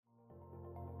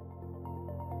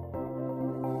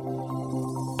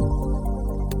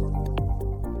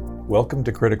Welcome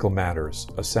to Critical Matters,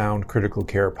 a sound critical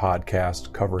care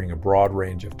podcast covering a broad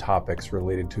range of topics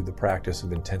related to the practice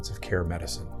of intensive care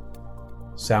medicine.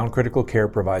 Sound Critical Care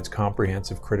provides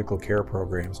comprehensive critical care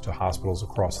programs to hospitals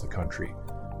across the country.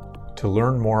 To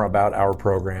learn more about our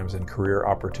programs and career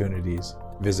opportunities,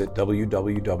 visit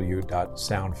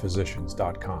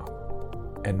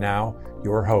www.soundphysicians.com. And now,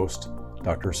 your host,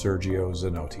 Dr. Sergio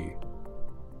Zanotti.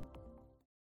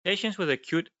 Patients with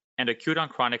acute and acute on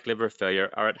chronic liver failure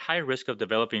are at high risk of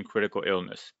developing critical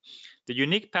illness. The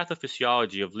unique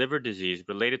pathophysiology of liver disease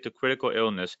related to critical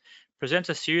illness presents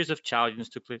a series of challenges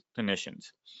to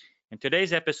clinicians. In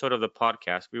today's episode of the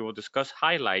podcast, we will discuss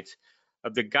highlights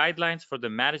of the guidelines for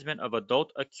the management of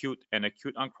adult acute and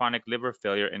acute on chronic liver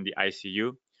failure in the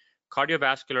ICU,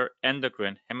 cardiovascular,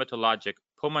 endocrine, hematologic,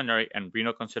 pulmonary, and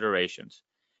renal considerations.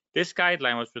 This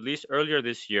guideline was released earlier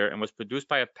this year and was produced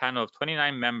by a panel of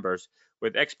 29 members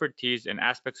with expertise in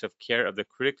aspects of care of the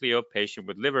critically ill patient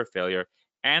with liver failure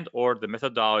and/or the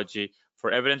methodology for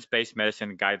evidence-based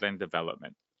medicine guideline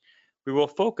development. We will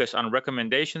focus on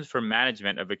recommendations for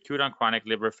management of acute on chronic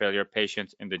liver failure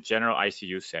patients in the general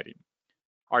ICU setting.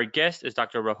 Our guest is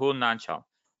Dr. Rahul Nanchal.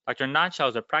 Dr. Nanchal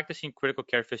is a practicing critical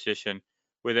care physician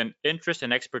with an interest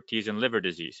and expertise in liver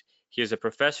disease. He is a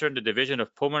professor in the Division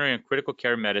of Pulmonary and Critical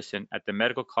Care Medicine at the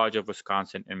Medical College of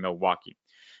Wisconsin in Milwaukee.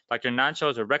 Dr. Nanchal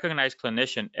is a recognized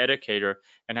clinician, educator,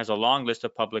 and has a long list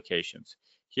of publications.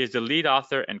 He is the lead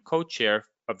author and co-chair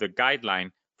of the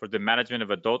guideline for the management of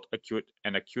adult acute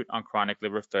and acute on chronic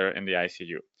liver failure in the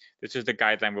ICU. This is the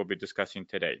guideline we'll be discussing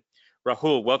today.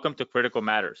 Rahul, welcome to Critical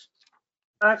Matters.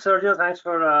 Thanks, Sergio. Thanks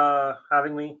for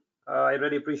having me. I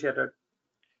really appreciate it.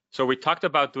 So we talked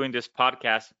about doing this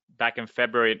podcast back in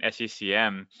February in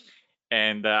SECM,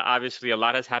 and obviously a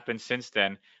lot has happened since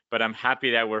then, but I'm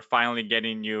happy that we're finally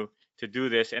getting you to do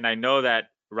this. And I know that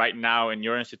right now in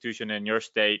your institution, in your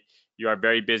state, you are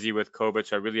very busy with COVID,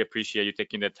 so I really appreciate you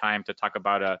taking the time to talk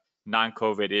about a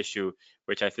non-COVID issue,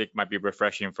 which I think might be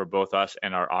refreshing for both us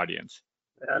and our audience.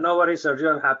 No worries,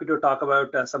 Sergio. I'm happy to talk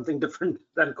about something different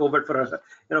than COVID for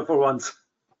once.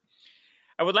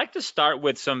 I would like to start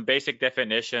with some basic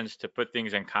definitions to put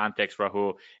things in context,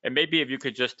 Rahul. And maybe if you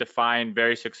could just define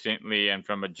very succinctly and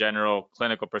from a general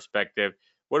clinical perspective,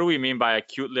 what do we mean by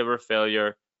acute liver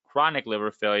failure, chronic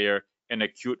liver failure, and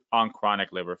acute on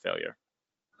chronic liver failure?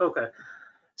 Okay.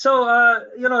 So,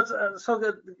 it's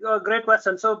a great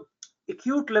question. So,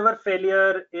 acute liver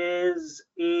failure is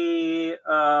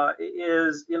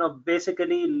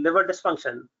basically liver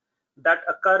dysfunction that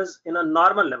occurs in a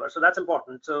normal liver. So that's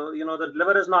important. So, the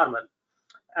liver is normal.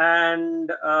 And,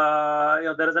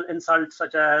 there is an insult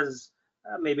such as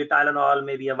maybe Tylenol,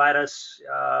 maybe a virus,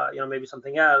 maybe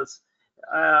something else.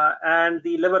 And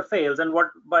the liver fails. And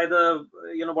what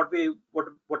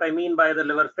I mean by the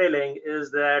liver failing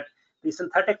is that the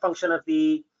synthetic function of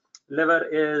the liver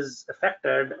is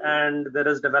affected and there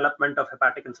is development of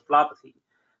hepatic encephalopathy.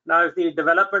 Now, if the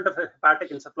development of hepatic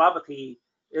encephalopathy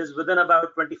is within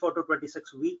about 24 to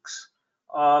 26 weeks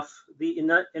of the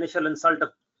initial insult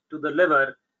to the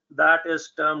liver, that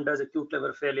is termed as acute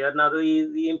liver failure. Now,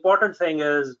 the important thing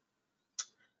is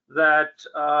that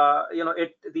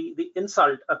the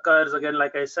insult occurs, again,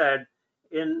 like I said,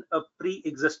 in a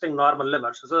pre-existing normal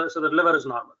liver. So the liver is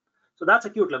normal. So that's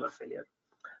acute liver failure.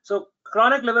 So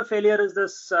chronic liver failure is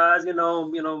this, as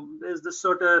is this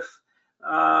sort of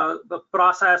the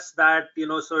process that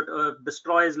sort of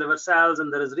destroys liver cells,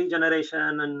 and there is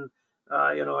regeneration and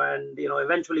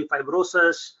eventually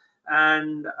fibrosis,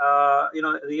 and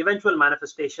the eventual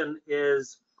manifestation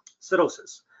is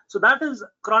cirrhosis. So that is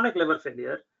chronic liver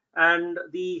failure, and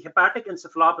the hepatic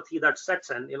encephalopathy that sets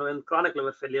in chronic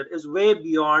liver failure is way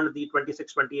beyond the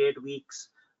 26-28 weeks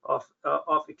of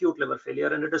acute liver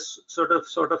failure, and it is sort of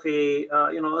a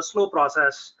a slow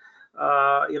process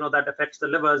that affects the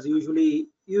livers. Usually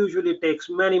takes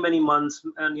many months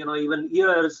and even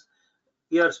years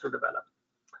to develop.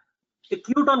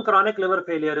 Acute on chronic liver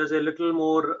failure is a little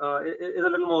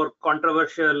more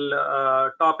controversial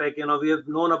topic. We have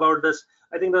known about this.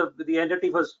 I think the entity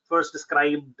was first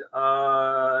described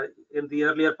in the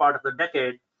earlier part of the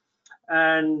decade,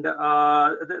 and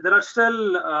there are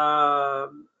still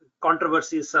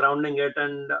controversies surrounding it,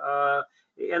 and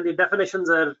the definitions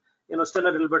are still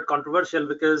a little bit controversial,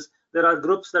 because there are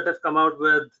groups that have come out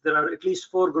with, there are at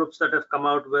least 4 groups that have come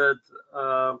out with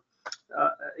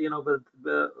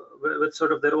with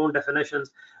sort of their own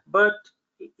definitions. But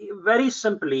very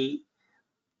simply,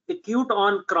 acute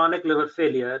on chronic liver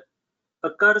failure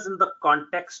occurs in the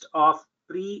context of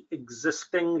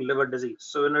pre-existing liver disease.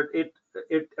 So it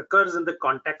occurs in the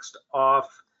context of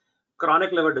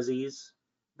chronic liver disease.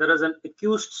 There is an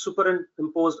acute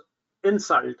superimposed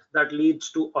insult that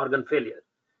leads to organ failure.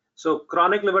 So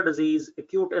chronic liver disease,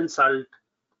 acute insult,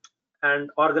 and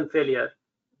organ failure,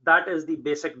 that is the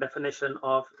basic definition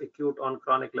of acute on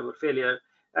chronic liver failure.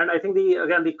 And I think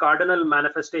the cardinal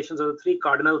manifestations, or the three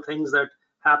cardinal things that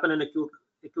happen in acute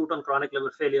on chronic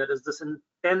liver failure, is this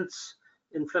intense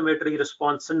inflammatory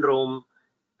response syndrome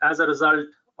as a result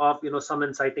of some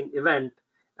inciting event,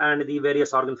 and the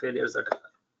various organ failures that occur.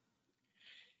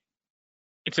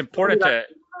 It's important to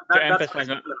emphasize.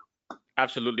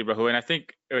 Absolutely, Rahul. And I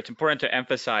think it's important to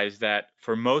emphasize that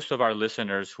for most of our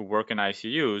listeners who work in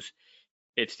ICUs,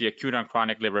 it's the acute on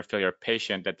chronic liver failure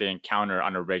patient that they encounter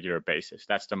on a regular basis.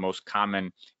 That's the most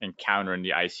common encounter in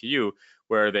the ICU,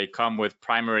 where they come with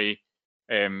primary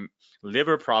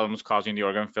liver problems causing the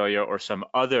organ failure, or some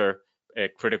other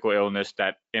critical illness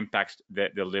that impacts the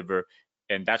liver.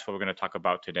 And that's what we're going to talk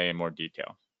about today in more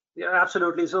detail. Yeah,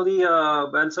 absolutely. So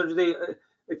the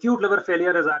acute liver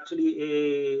failure is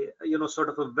actually a sort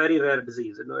of a very rare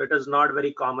disease. It is not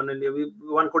very common, and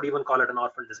one could even call it an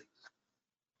orphan disease.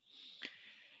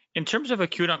 In terms of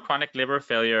acute on chronic liver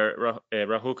failure,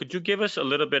 Rahul, could you give us a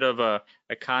little bit of a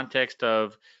context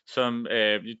of some,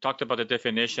 you talked about the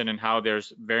definition and how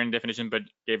there's varying definitions, but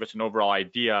gave us an overall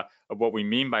idea of what we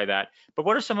mean by that. But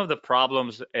what are some of the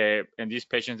problems in these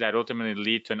patients that ultimately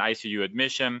lead to an ICU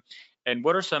admission? And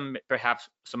what are perhaps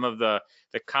some of the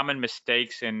common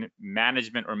mistakes in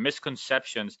management or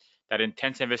misconceptions that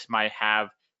intensivists might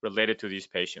have related to these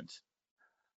patients?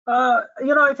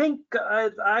 I think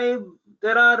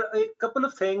there are a couple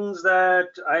of things that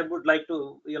I would like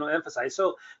to emphasize.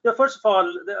 So first of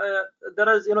all,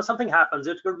 there is something happens.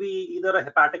 It could be either a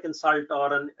hepatic insult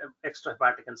or an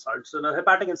extrahepatic insult. So a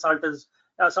hepatic insult is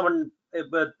someone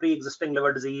with pre-existing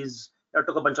liver disease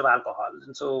took a bunch of alcohol,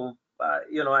 and so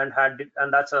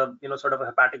and that's a sort of a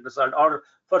hepatic result, or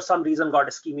for some reason got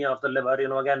ischemia of the liver.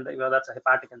 Again, that's a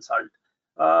hepatic insult.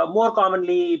 More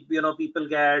commonly, people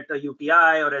get a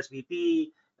UTI or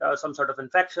SVP, some sort of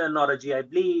infection or a GI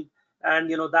bleed, and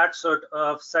that sort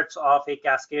of sets off a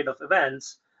cascade of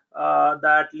events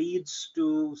that leads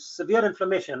to severe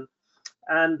inflammation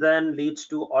and then leads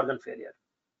to organ failure.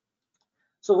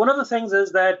 So one of the things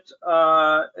is that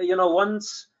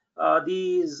once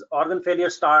these organ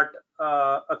failures start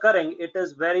occurring, it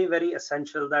is very, very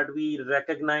essential that we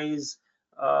recognize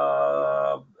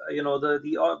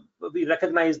we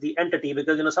recognize the entity,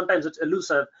 because sometimes it's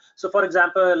elusive. So for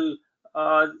example,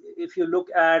 if you look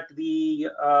at the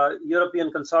European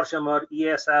Consortium, or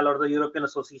EASL, or the European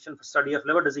Association for Study of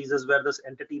Liver Diseases, where this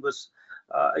entity was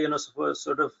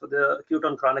sort of the acute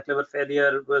on chronic liver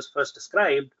failure was first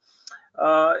described,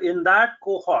 in that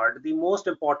cohort, the most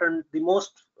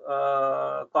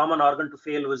common organ to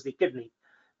fail was the kidney.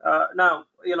 Now,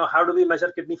 how do we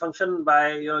measure kidney function?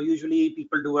 By, usually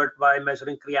people do it by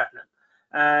measuring creatinine.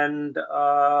 And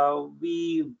all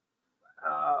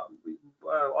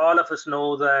of us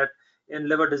know that in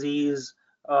liver disease,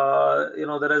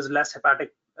 there is less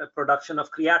hepatic production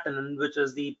of creatinine, which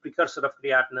is the precursor of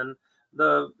creatinine.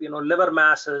 The, liver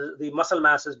mass, the muscle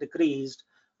mass is decreased.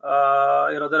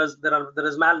 There is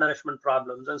malnourishment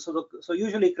problems. And so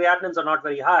usually creatinines are not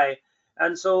very high.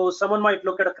 And so someone might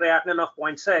look at a creatinine of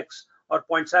 0.6 or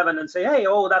 0.7 and say, hey,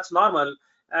 oh, that's normal,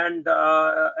 and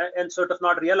sort of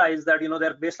not realize that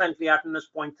their baseline creatinine is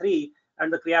 0.3,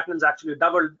 and the creatinine is actually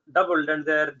doubled, and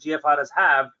their GFR is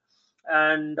halved,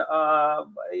 and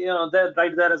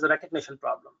right there is a recognition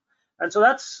problem. And so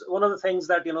that's one of the things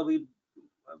that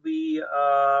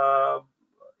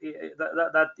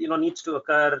needs to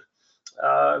occur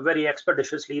very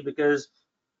expeditiously, because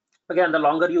again, the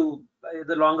longer you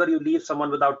leave someone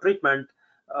without treatment,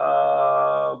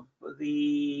 the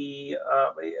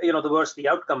worse the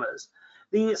outcome is.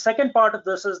 The second part of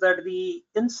this is that the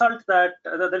insult that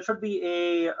there should be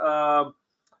a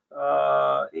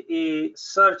thorough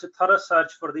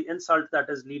search for the insult that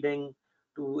is leading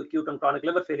to acute and chronic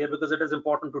liver failure, because it is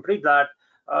important to treat that.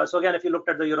 So again, if you looked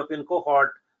at the European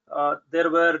cohort, there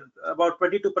were about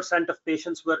 22% of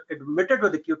patients were admitted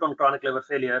with acute and chronic liver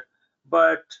failure,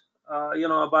 but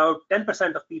about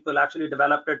 10% of people actually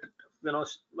developed it, a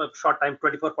short time,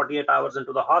 24, 48 hours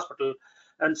into the hospital.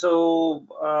 And so,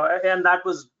 and that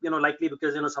was, likely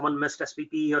because, someone missed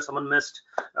SVP, or someone missed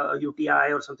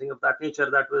UTI or something of that nature,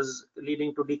 that was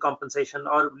leading to decompensation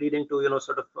or leading to,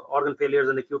 sort of organ failures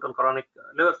and acute and chronic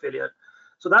liver failure.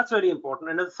 So that's very important.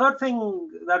 And the third thing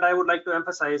that I would like to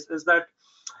emphasize is that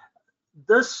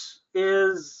this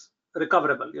is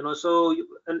recoverable. So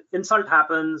an insult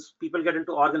happens, people get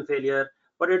into organ failure,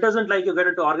 but it isn't like you get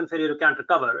into organ failure, you can't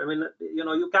recover. I mean,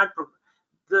 you can't.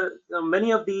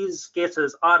 many of these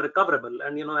cases are recoverable,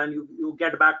 and you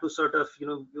get back to sort of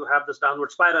you have this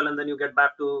downward spiral, and then you get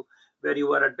back to where you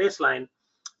were at baseline,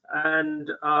 and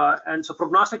so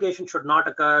prognostication should not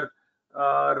occur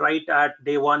right at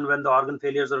day one when the organ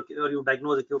failures or you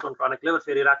diagnose acute on chronic liver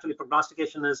failure. Actually,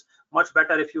 prognostication is much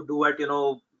better if you do it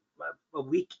a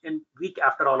week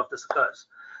after all of this occurs.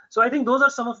 So I think those are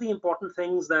some of the important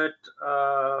things that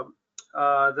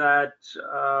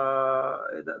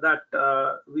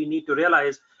we need to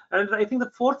realize. And I think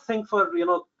the fourth thing for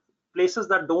places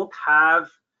that don't have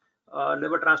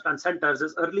liver transplant centers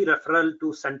is early referral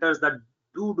to centers that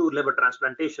do liver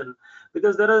transplantation,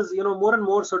 because there is more and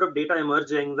more sort of data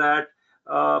emerging that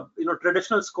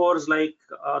traditional scores like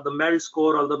the MELD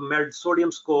score or the MELD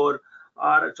sodium score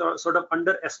are sort of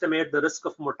underestimate the risk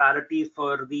of mortality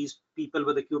for these people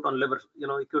with acute on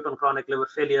chronic liver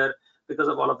failure because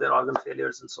of all of their organ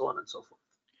failures and so on and so forth.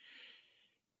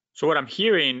 So what I'm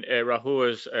hearing, Rahul,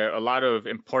 is a lot of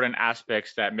important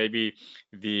aspects that maybe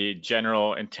the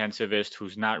general intensivist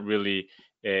who's not really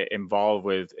involved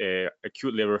with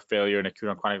acute liver failure and acute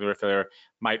on chronic liver failure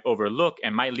might overlook,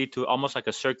 and might lead to almost like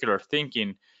a circular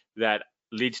thinking that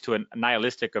leads to a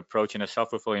nihilistic approach and a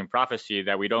self-fulfilling prophecy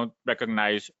that we don't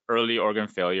recognize early organ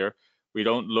failure, we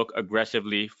don't look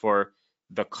aggressively for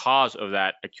the cause of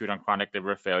that acute on chronic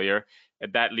liver failure.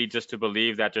 And that leads us to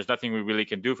believe that there's nothing we really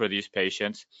can do for these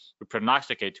patients. We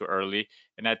prognosticate too early,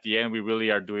 and at the end, we really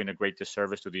are doing a great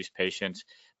disservice to these patients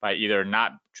by either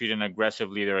not treating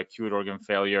aggressively their acute organ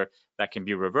failure that can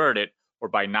be reverted, or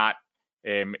by not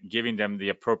giving them the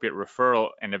appropriate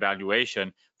referral and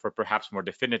evaluation for perhaps more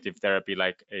definitive therapy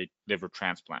like a liver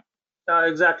transplant.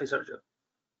 Exactly, Sergio.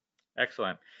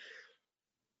 Excellent.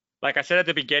 Like I said at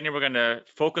the beginning, we're going to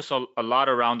focus a lot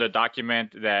around the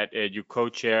document that you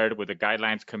co-chaired with the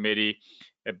guidelines committee.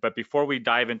 But before we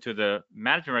dive into the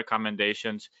management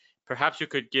recommendations, perhaps you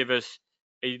could give us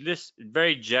a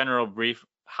very general, brief,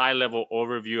 high-level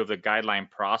overview of the guideline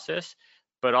process.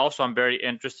 But also, I'm very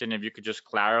interested if you could just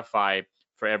clarify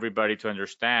for everybody to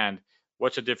understand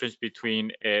what's the difference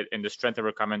between in the strength of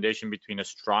recommendation between a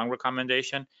strong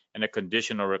recommendation and a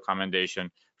conditional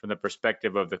recommendation from the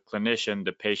perspective of the clinician,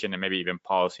 the patient, and maybe even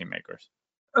policymakers.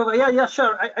 Oh, yeah,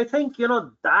 sure. I think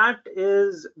that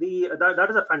is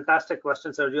a fantastic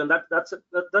question, Sergio, and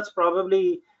that's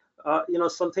probably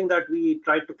something that we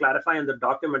tried to clarify in the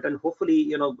document, and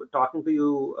hopefully talking to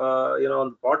you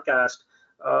on the podcast,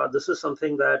 this is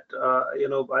something that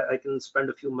I can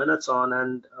spend a few minutes on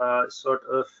and sort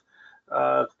of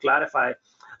clarify.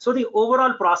 So the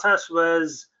overall process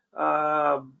was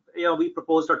we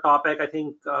proposed a topic. I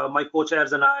think my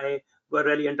co-chairs and I were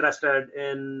really interested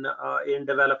in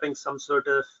developing some sort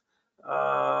of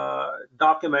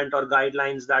document or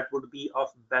guidelines that would be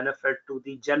of benefit to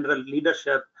the general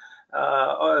leadership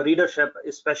or readership,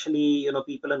 especially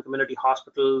people in community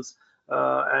hospitals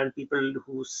and people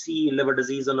who see liver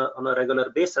disease on a regular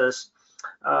basis.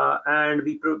 And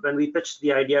when we pitched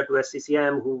the idea to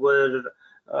SCCM, who were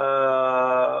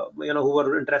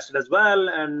interested as well,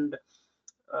 and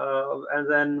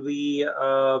then we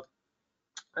were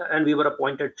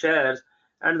appointed chairs,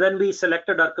 and then we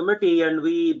selected our committee,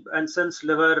 and since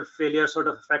liver failure sort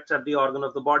of affects every organ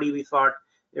of the body, we thought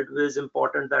it was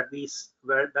important that we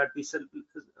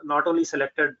not only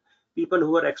selected people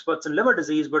who were experts in liver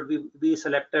disease, but we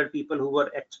selected people who were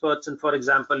experts in, for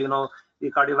example, the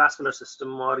cardiovascular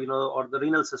system or the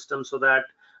renal system, so that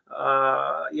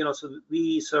so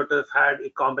we sort of had a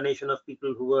combination of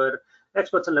people who were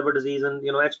experts in liver disease and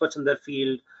experts in their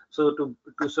field, so to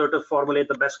sort of formulate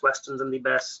the best questions and the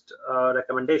best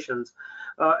recommendations.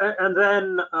 And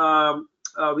then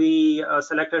we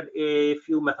selected a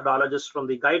few methodologists from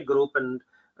the guide group and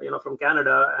from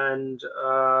Canada, and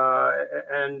our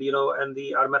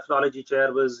methodology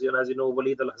chair was as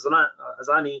Walid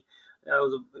Al-Hazani. It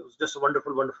was just a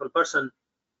wonderful person.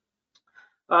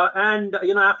 And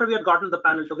after we had gotten the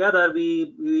panel together,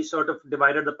 we sort of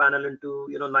divided the panel into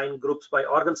 9 groups by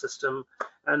organ system,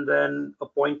 and then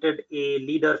appointed a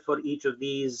leader for each of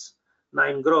these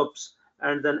 9 groups,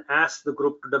 and then asked the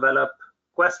group to develop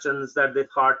questions that they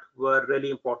thought were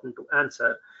really important to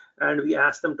answer. And we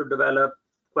asked them to develop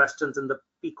questions in the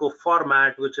PICO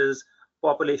format, which is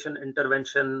population,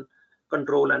 intervention,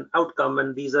 control, and outcome.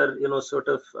 And these are sort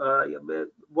of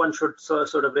one should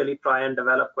sort of really try and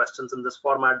develop questions in this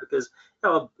format, because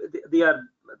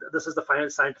this is the final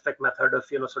scientific method of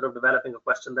sort of developing a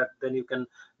question that then you can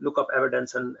look up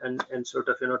evidence and sort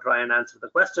of try and answer the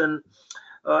question.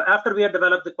 After we had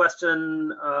developed the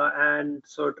question and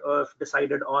sort of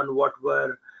decided on what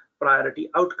were priority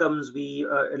outcomes. We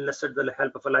enlisted the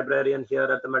help of a librarian here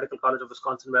at the Medical College of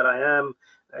Wisconsin, where I am,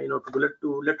 to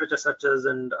do literature searches,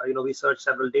 and we searched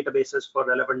several databases for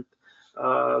relevant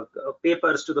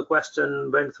papers to the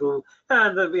question, went through,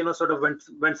 and sort of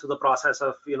went through the process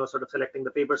of sort of selecting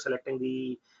the paper, selecting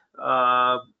the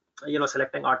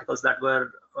selecting articles that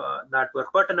were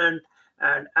pertinent.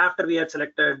 And after we had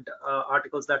selected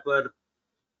articles that were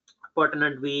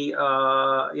pertinent, we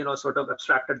sort of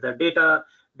abstracted their data,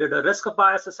 did a risk of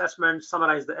bias assessment,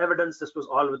 summarized the evidence. This was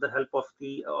all with the help of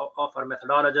our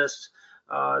methodologists.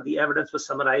 The evidence was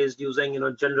summarized using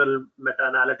general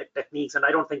meta-analytic techniques, and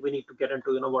I don't think we need to get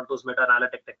into what those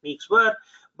meta-analytic techniques were,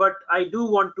 but I do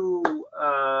want to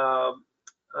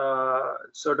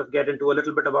sort of get into a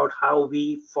little bit about how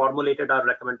we formulated our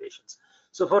recommendations.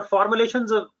 So for formulation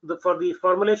of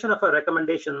a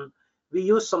recommendation, we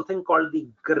use something called the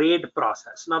grade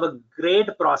process. Now, the grade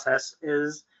process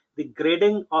is the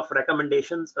grading of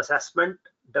recommendations, assessment,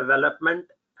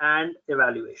 development, and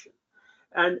evaluation.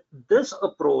 And this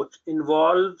approach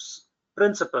involves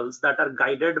principles that are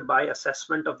guided by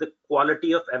assessment of the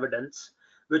quality of evidence,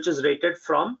 which is rated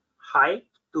from high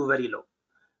to very low.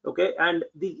 Okay, and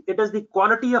it is the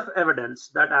quality of evidence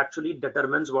that actually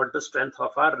determines what the strength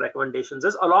of our recommendations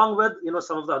is, along with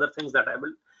some of the other things that I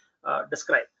will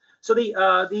describe. So the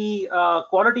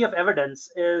quality of evidence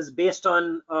is based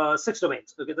on 6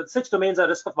 domains. Okay, the 6 domains are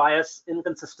risk of bias,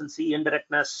 inconsistency,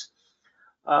 indirectness,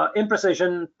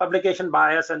 imprecision, publication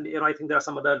bias, and I think there are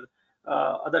some other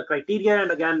criteria.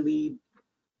 And again, the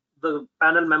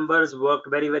panel members worked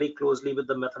very, very closely with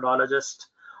the methodologist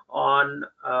on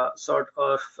sort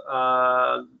of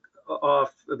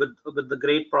with the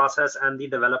grade process and the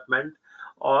development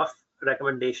of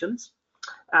recommendations.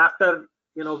 After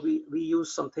we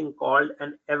use something called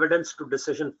an evidence to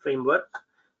decision framework.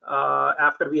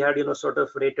 After we had sort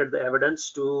of rated the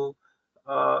evidence to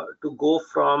go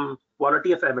from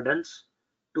quality of evidence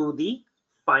to the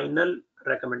final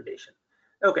recommendation.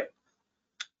 Okay,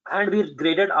 and we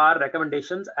graded our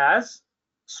recommendations as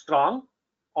strong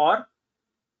or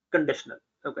conditional.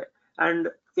 Okay, and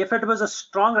if it was a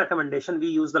strong recommendation, we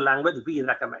use the language we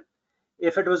recommend.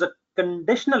 If it was a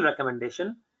conditional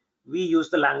recommendation, we use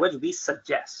the language we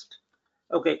suggest.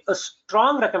 Okay, a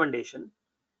strong recommendation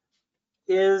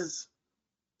is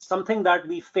something that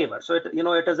we favor. So it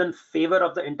is in favor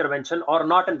of the intervention or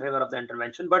not in favor of the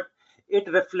intervention, but it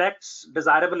reflects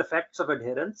desirable effects of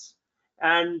adherence,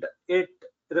 and it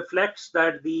reflects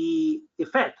that the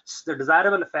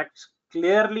desirable effects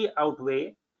clearly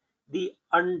outweigh the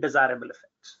undesirable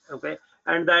effects. Okay,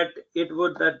 and that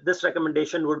this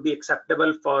recommendation would be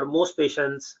acceptable for most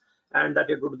patients, and that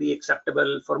it would be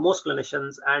acceptable for most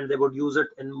clinicians, and they would use it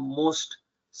in most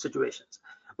situations.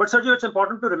 But Sergio, it's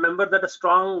important to remember that a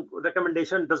strong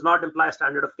recommendation does not imply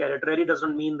standard of care. It really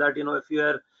doesn't mean that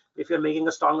if you're making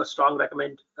a strong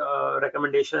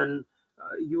recommendation,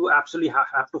 you absolutely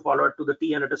have to follow it to the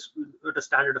T, and it is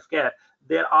standard of care.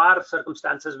 There are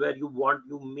circumstances where you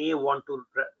may want to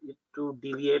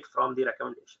deviate from the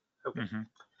recommendation. Okay.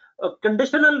 Mm-hmm. A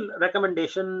conditional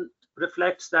recommendation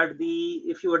reflects that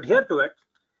if you adhere to it,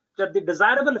 that the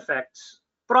desirable effects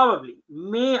probably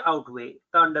may outweigh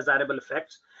the undesirable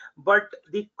effects, but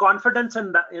the confidence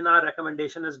in our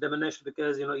recommendation is diminished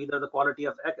because either the quality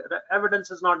of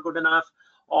evidence is not good enough,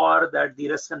 or that the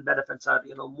risks and benefits are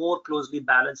more closely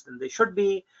balanced than they should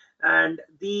be, and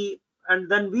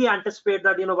then we anticipate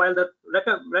that while the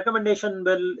recommendation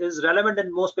is relevant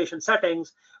in most patient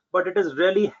settings, but it is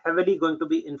really heavily going to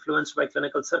be influenced by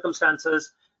clinical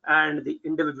circumstances and the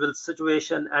individual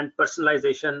situation and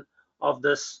personalization of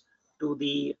this to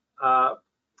the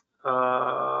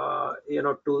to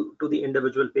the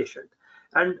individual patient.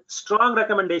 And strong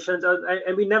recommendations,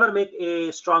 and we never make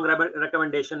a strong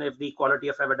recommendation if the quality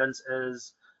of evidence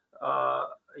is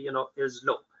is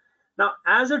low. Now,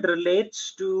 as it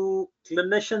relates to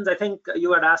clinicians, I think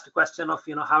you had asked a question of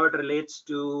how it relates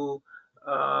to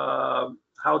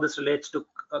how this relates to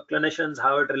clinicians,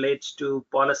 how it relates to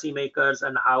policymakers,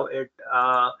 and how it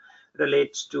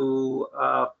relates to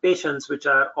patients, which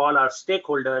are all our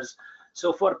stakeholders.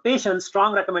 So for patients,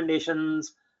 strong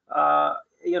recommendations,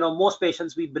 most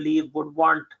patients we believe would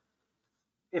want,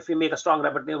 if we make a strong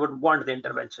recommendation, would want the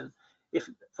intervention. If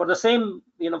for the same,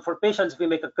 for patients, if we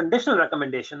make a conditional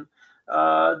recommendation,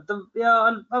 the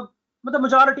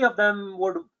majority of them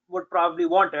would probably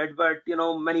want it, but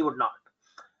many would not.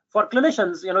 For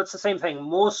clinicians, it's the same thing.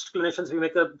 Most clinicians, we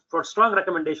make for strong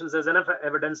recommendations, there's enough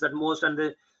evidence that and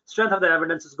the strength of the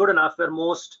evidence is good enough where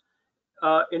most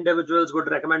individuals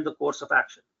would recommend the course of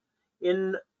action.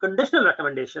 In conditional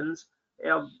recommendations,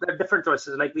 there are different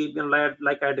choices. Like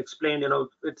like I had explained,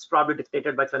 it's probably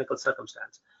dictated by clinical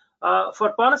circumstance.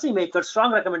 For policymakers,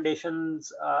 strong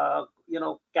recommendations,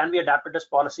 can be adapted as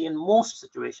policy in most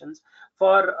situations.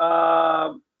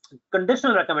 For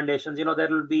conditional recommendations, there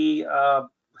will be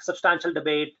substantial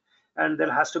debate, and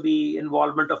there has to be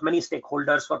involvement of many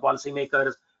stakeholders for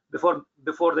policymakers before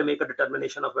they make a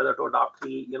determination of whether to adopt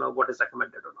the what is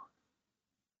recommended or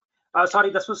not.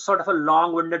 Sorry, this was sort of a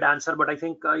long-winded answer, but I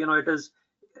think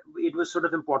it was sort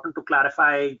of important to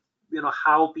clarify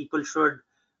how people should.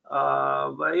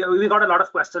 We got a lot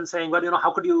of questions saying, well,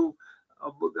 how could you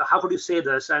say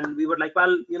this? And we were like,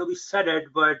 well, we said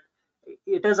it, but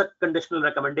it is a conditional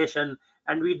recommendation,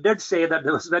 and we did say that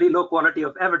there was very low quality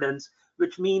of evidence,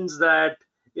 which means that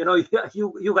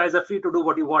you guys are free to do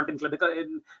what you want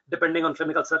depending on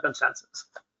clinical circumstances.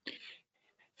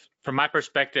 From my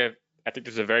perspective, I think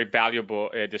this is a very valuable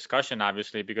discussion,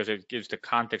 obviously, because it gives the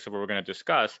context of what we're going to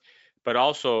discuss. But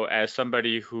also, as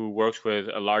somebody who works with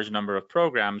a large number of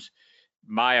programs,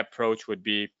 my approach would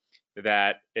be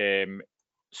that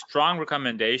strong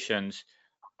recommendations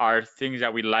are things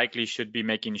that we likely should be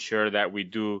making sure that we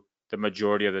do the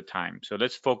majority of the time. So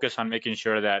let's focus on making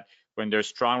sure that when there's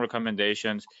strong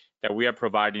recommendations, that we are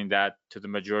providing that to the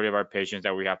majority of our patients,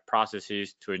 that we have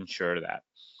processes to ensure that.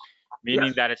 Meaning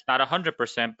yes, that it's not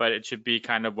 100%, but it should be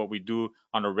kind of what we do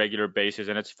on a regular basis,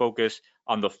 and it's focused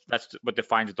on that's what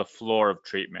defines the floor of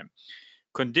treatment.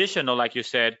 Conditional, like you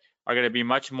said, are going to be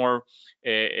much more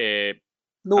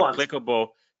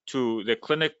applicable to the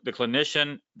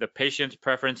clinician, the patient's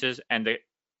preferences, and the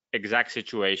exact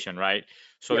situation, right?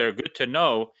 So they're good to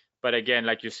know, but again,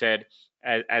 like you said,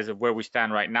 as of where we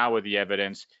stand right now with the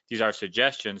evidence, these are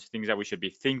suggestions, things that we should be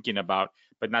thinking about,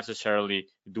 but not necessarily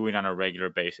doing on a regular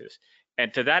basis.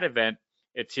 And to that event,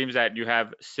 it seems that you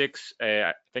have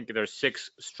I think there's 6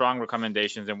 strong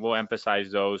recommendations, and we'll emphasize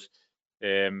those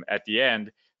at the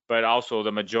end, but also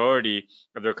the majority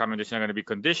of the recommendations are going to be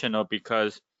conditional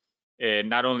because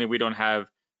not only we don't have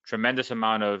tremendous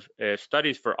amount of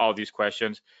studies for all these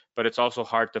questions, but it's also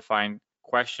hard to find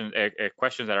questions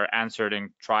that are answered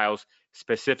in trials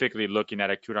specifically looking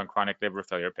at acute on chronic liver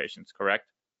failure patients,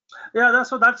 correct? Yeah, that's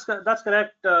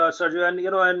correct, Sergio.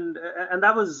 And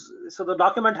that was, so the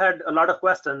document had a lot of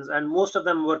questions, and most of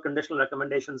them were conditional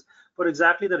recommendations for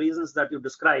exactly the reasons that you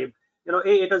described.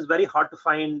 It is very hard to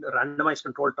find randomized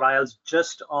controlled trials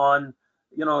just on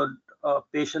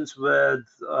patients with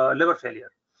liver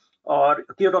failure, or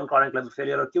acute on chronic liver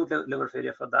failure, or acute liver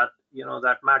failure for that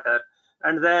that matter.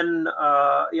 And then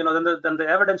then the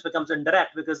evidence becomes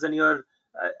indirect, because then you're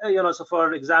so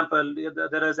for example,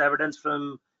 there is evidence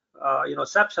from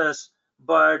sepsis,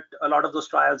 but a lot of those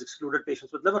trials excluded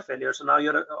patients with liver failure. So now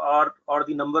or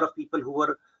the number of people who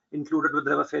were included with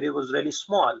liver failure was really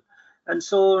small. And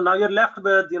so now you're left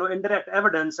with indirect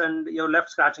evidence, and you're left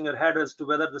scratching your head as to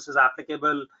whether this is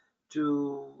applicable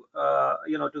to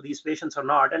to these patients or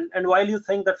not. And while you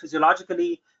think that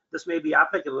physiologically this may be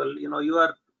applicable,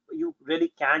 you really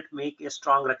can't make a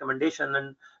strong recommendation.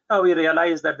 And now we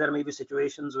realize that there may be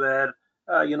situations where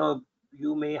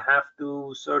you may have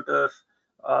to sort of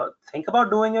think about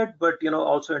doing it, but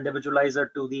also individualize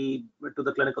it to the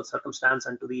clinical circumstance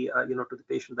and to the to the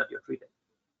patient that you're treating.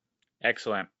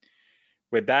 Excellent.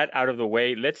 With that out of the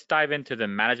way, let's dive into the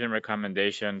management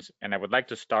recommendations, and I would like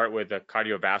to start with the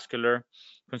cardiovascular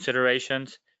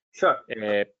considerations. Sure.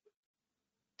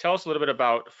 Tell us a little bit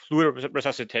about fluid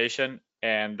resuscitation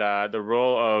and the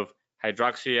role of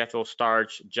hydroxyethyl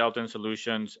starch, gelatin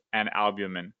solutions, and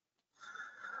albumin.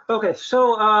 Okay,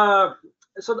 so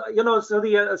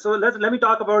let me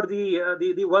talk about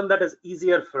the one that is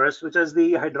easier first, which is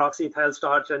the hydroxyethyl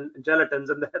starch and gelatins,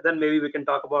 and then maybe we can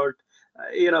talk about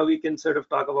we can sort of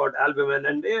talk about albumin.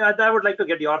 And I would like to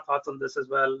get your thoughts on this as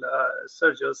well,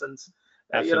 Sergio, since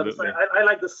I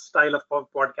like this style of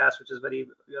podcast, which is very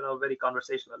very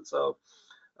conversational. So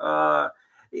so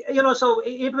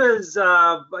it was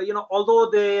although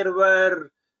there were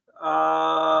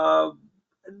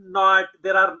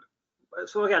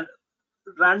so again,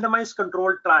 randomized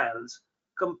controlled trials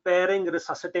comparing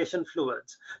resuscitation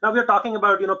fluids. Now we're talking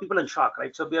about people in shock,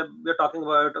 right? So we're talking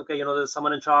about, okay, there's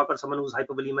someone in shock or someone who's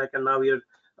hypovolemic, and now we are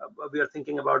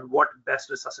thinking about what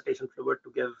best resuscitation fluid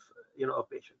to give a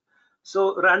patient.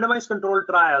 So randomized controlled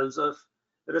trials of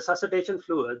resuscitation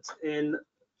fluids in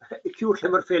acute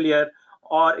liver failure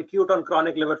or acute on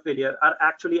chronic liver failure are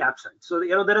actually absent. So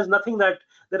there is no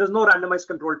randomized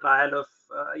controlled trial of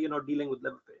dealing with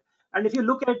liver failure. And if you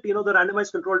look at the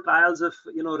randomized controlled trials of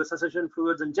resuscitation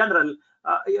fluids in general,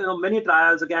 many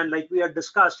trials, again, like we had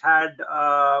discussed, had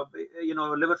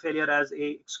liver failure as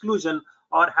a exclusion,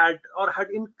 or had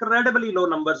incredibly low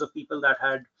numbers of people that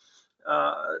had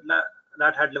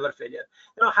liver failure.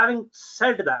 Having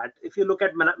said that, if you look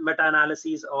at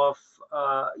meta-analyses of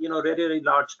really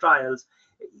large trials,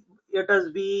 it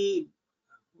is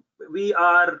we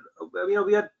are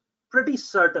pretty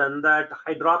certain that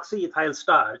hydroxyethyl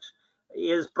starch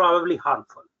is probably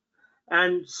harmful.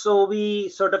 And so we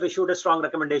sort of issued a strong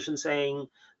recommendation saying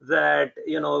that,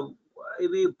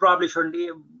 we probably shouldn't,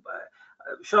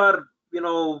 sure,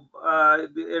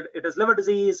 it is liver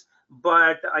disease,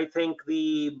 but I think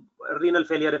the renal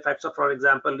failure effects of, for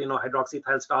example,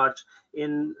 hydroxyethyl starch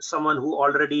in someone who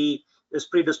already is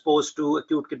predisposed to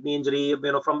acute kidney injury,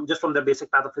 from their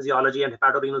basic pathophysiology and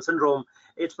hepatorenal syndrome,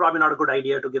 it's probably not a good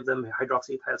idea to give them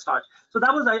hydroxyethyl starch. So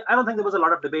that was, I don't think there was a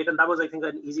lot of debate, and that was, I think,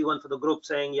 an easy one for the group,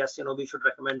 saying yes, we should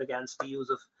recommend against the use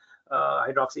of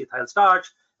hydroxyethyl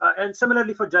starch. And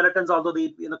similarly for gelatins, although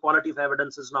the quality of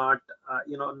evidence is not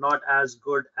not as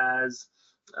good as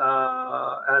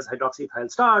hydroxyethyl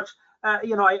starch,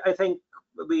 I think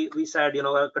we said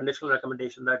a conditional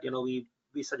recommendation that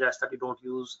we suggest that you don't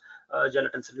use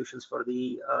gelatin solutions for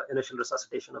the initial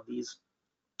resuscitation of these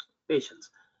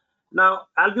patients. Now,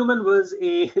 albumin was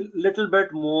a little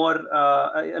bit more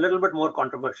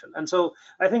controversial, and so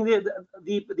I think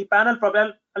the panel,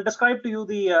 probably I'll describe to you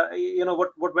the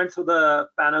what went through the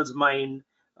panel's mind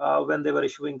when they were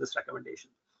issuing this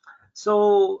recommendation.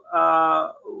 So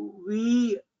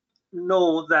we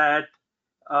know that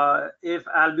if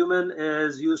albumin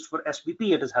is used for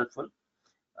SBP, it is helpful.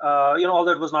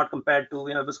 Although it was not compared to,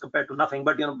 it was compared to nothing,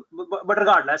 but but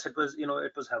regardless, it was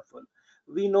it was helpful.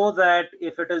 We know that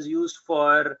if it is used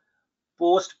for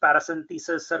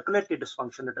post-paracentesis circulatory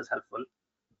dysfunction, it is helpful.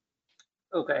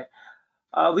 Okay.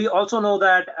 We also know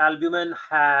that albumin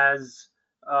has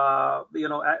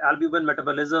albumin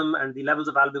metabolism and the levels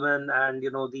of albumin and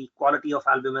the quality of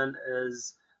albumin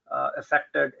is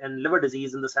affected in liver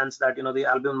disease, in the sense that the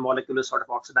albumin molecule is sort of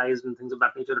oxidized and things of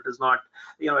that nature. It is not,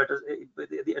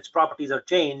 its properties are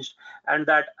changed, and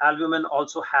that albumin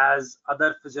also has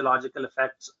other physiological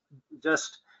effects,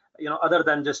 just other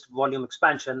than just volume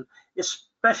expansion,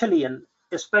 especially in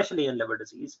liver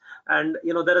disease. And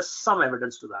there is some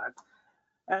evidence to that.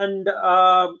 And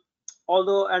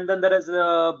then there is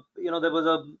the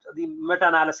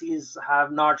meta-analyses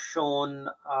have not shown,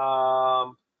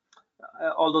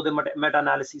 although the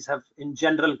meta-analyses have in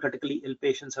general critically ill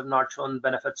patients have not shown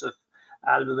benefits of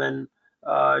albumin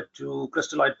to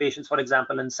crystalloid patients, for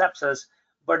example, in sepsis.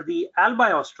 But the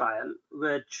Albios trial,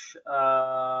 which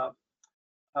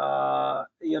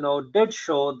did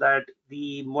show that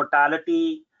the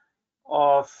mortality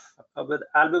with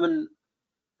albumin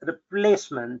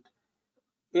replacement,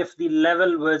 if the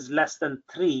level was less than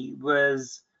 3,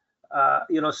 was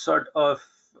sort of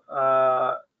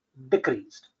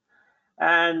decreased,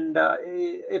 and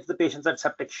if the patients had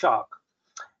septic shock.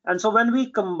 And so when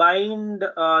we combined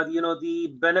the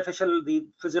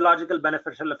physiological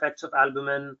beneficial effects of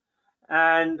albumin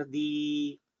and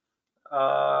the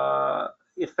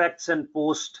effects in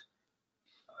post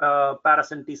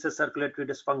paracentesis circulatory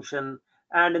dysfunction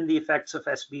and in the effects of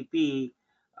SBP,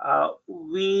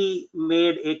 we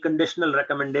made a conditional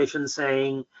recommendation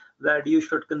saying that you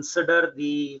should consider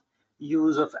the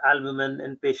use of albumin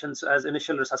in patients as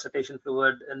initial resuscitation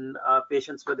fluid in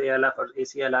patients with ALF or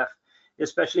ACLF,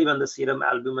 especially when the serum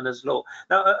albumin is low.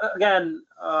 Now, again,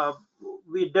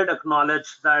 we did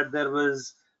acknowledge that there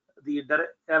was the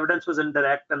evidence was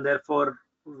indirect and therefore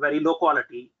very low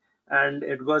quality, and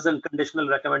it wasn't conditional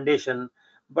recommendation.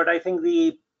 But I think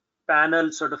the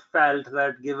panel sort of felt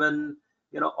that given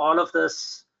all of the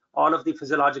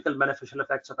physiological beneficial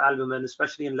effects of albumin,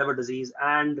 especially in liver disease,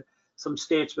 and some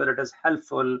states where it is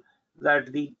helpful, that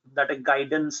a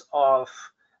guidance of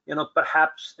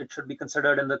perhaps it should be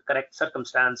considered in the correct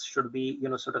circumstance should be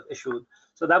sort of issued.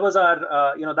 So that was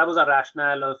our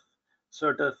rationale of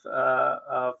sort of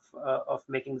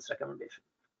making this recommendation.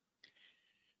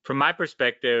 From my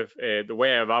perspective, the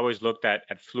way I've always looked at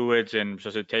fluids and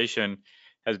resuscitation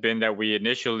has been that we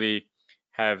initially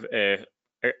have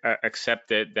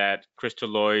accepted that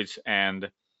crystalloids and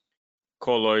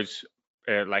colloids,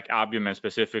 like albumin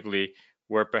specifically,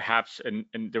 were perhaps, and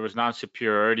there was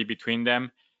non-superiority between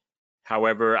them.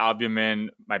 However, albumin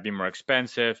might be more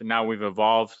expensive. Now we've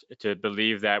evolved to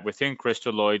believe that within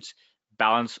crystalloids,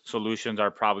 balanced solutions are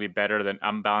probably better than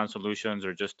unbalanced solutions,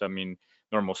 or just,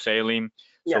 normal saline.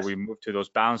 Yes. So we moved to those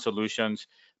balanced solutions.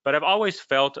 But I've always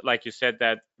felt, like you said,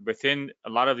 that within a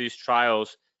lot of these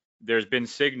trials, there's been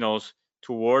signals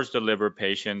towards the liver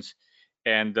patients.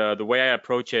 And the way I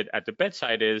approach it at the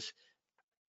bedside is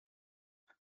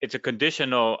it's a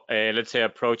conditional, let's say,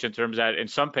 approach in terms that in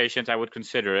some patients I would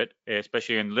consider it,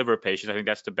 especially in liver patients. I think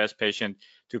that's the best patient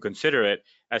to consider it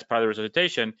as part of the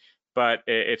resuscitation, but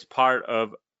it's part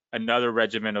of another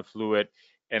regimen of fluid.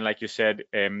 And like you said,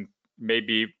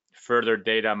 maybe further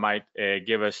data might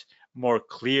give us more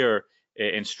clear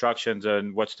instructions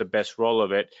on what's the best role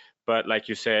of it. But like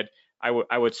you said, I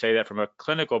would say that from a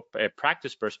clinical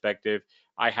practice perspective,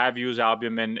 I have used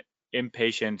albumin in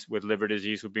patients with liver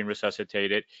disease who've been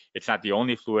resuscitated. It's not the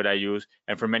only fluid I use,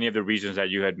 and for many of the reasons that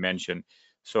you had mentioned.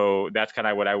 So that's kind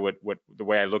of what the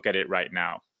way I look at it right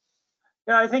now.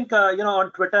 Yeah, I think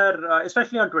on Twitter,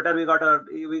 especially on Twitter, we got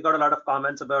a lot of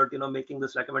comments about making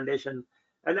this recommendation.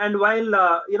 And while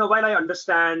while I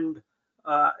understand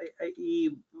I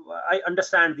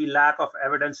understand the lack of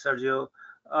evidence, Sergio,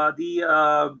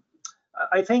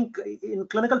 I think in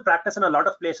clinical practice in a lot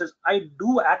of places, I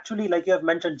do actually, like you have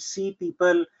mentioned, see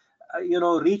people,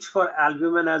 reach for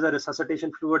albumin as a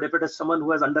resuscitation fluid if it is someone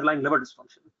who has underlying liver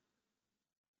dysfunction.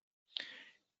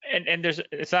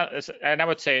 And I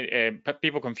would say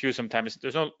people confuse sometimes.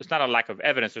 It's not a lack of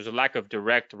evidence. There's a lack of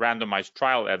direct randomized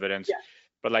trial evidence. Yeah.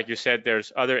 But like you said,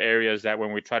 there's other areas that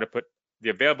when we try to put the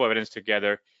available evidence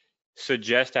together,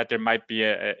 suggest that there might be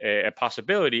a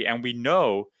possibility, and we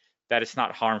know that it's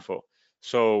not harmful.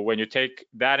 So when you take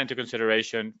that into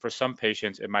consideration, for some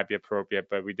patients, it might be appropriate,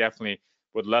 but we definitely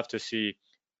would love to see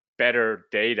better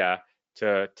data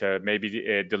to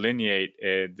maybe delineate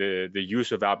the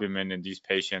use of albumin in these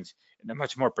patients in a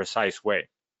much more precise way.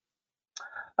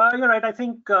 You're right. I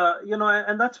think,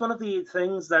 and that's one of the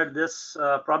things that this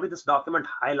probably this document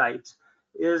highlights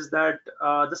is that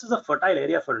this is a fertile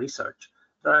area for research.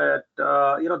 That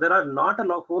there are not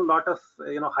a whole lot of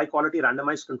high quality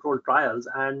randomized controlled trials,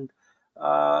 and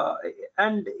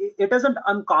it isn't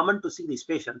uncommon to see these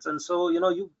patients, and so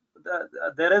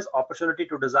there is opportunity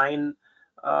to design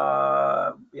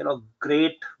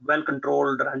great well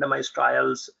controlled randomized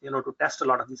trials to test a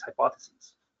lot of these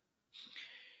hypotheses.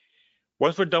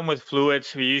 Once we're done with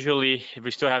fluids, we usually, if we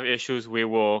still have issues, we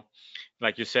will,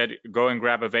 like you said, go and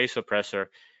grab a vasopressor.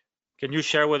 Can you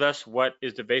share with us what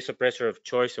is the vasopressor of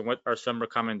choice and what are some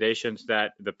recommendations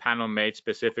that the panel made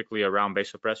specifically around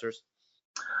vasopressors?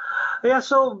 Yeah,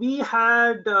 so we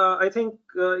had, I think,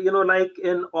 like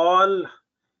in all,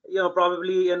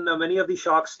 probably in many of the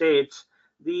shock states,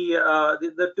 the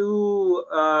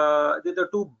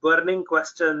two burning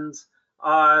questions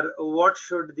are what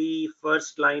should the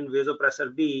first line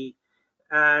vasopressor be,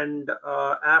 and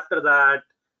after that,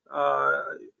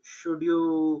 should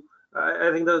you?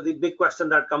 I think the big question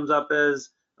that comes up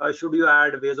is should you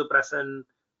add vasopressin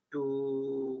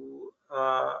to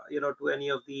to any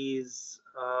of these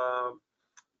to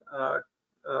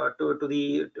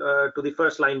the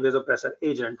first line vasopressor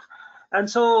agent. And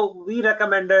so we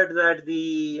recommended that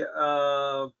the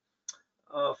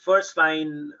first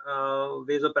line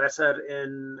vasopressor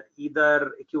in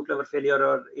either acute liver failure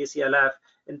or ACLF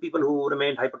in people who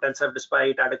remained hypotensive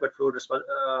despite adequate fluid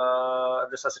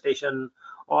resuscitation,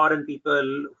 or in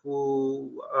people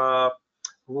who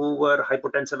were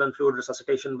hypotensive and fluid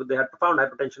resuscitation, but they had profound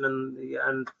hypertension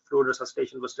and fluid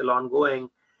resuscitation was still ongoing.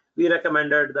 We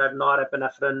recommended that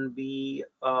norepinephrine be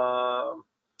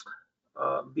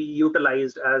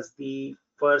utilized as the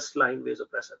first line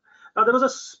vasopressor. Now, there was a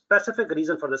specific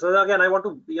reason for this. So again, I want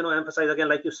to emphasize again,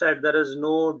 like you said, there is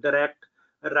no direct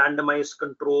randomized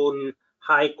control,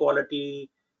 high quality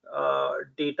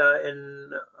data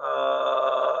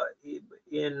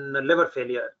in liver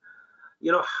failure.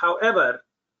 However,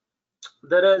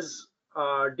 there is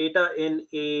data in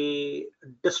a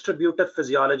distributive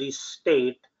physiology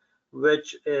state,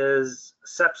 which is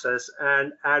sepsis,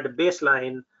 and at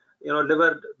baseline,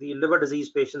 the liver disease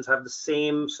patients have the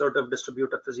same sort of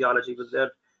distributive physiology with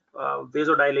their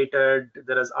vasodilated,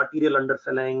 there is arterial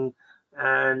underfilling,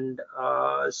 and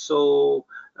so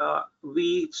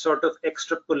we sort of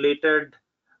extrapolated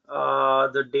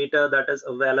the data that is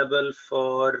available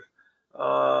for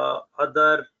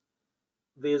other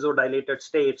vasodilated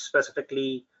states,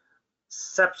 specifically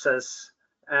sepsis,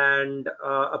 and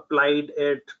applied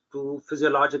it to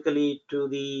physiologically to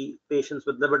the patients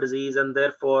with liver disease, and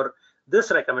therefore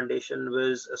this recommendation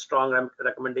was a strong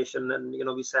recommendation. And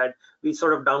we said we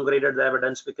sort of downgraded the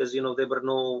evidence because there were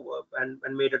no and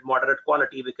made it moderate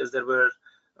quality because there were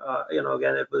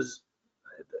again there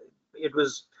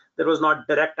was not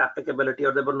direct applicability,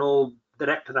 or there were no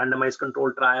direct randomized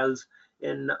controlled trials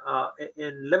in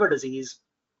liver disease.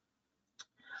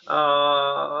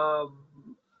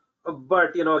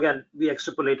 But again, we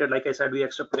extrapolated, like I said, we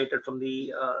extrapolated from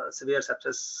the severe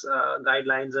sepsis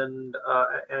guidelines and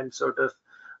sort of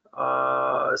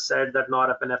said that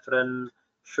norepinephrine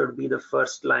should be the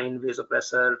first line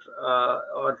vasopressor,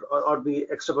 or be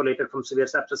extrapolated from severe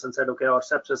sepsis and said, okay, or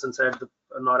sepsis and said the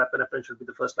norepinephrine should be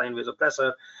the first line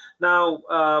vasopressor. Now,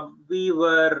 we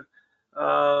were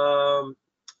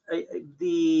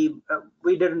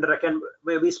we didn't recommend,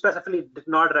 we specifically did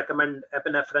not recommend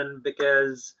epinephrine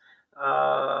because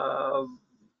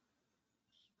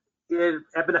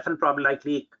epinephrine probably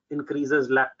likely increases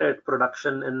lactate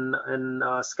production in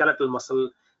skeletal muscle,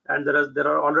 and there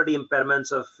are already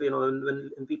impairments of,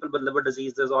 in people with liver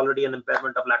disease, there's already an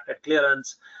impairment of lactate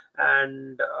clearance,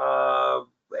 and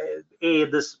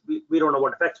we don't know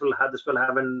what effects this will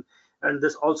have, and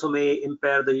this also may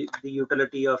impair the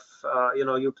utility of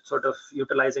sort of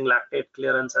utilizing lactate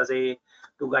clearance as to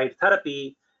guide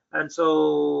therapy. And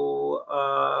so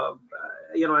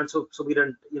so we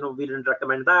didn't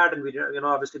recommend that, and we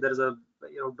obviously there is a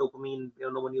dopamine,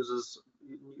 no one uses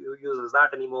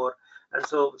that anymore, and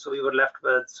so we were left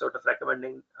with sort of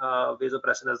recommending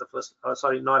vasopressin as the first,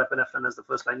 norepinephrine as the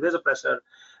first line vasopressor.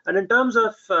 And in terms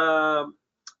of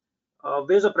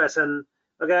vasopressin,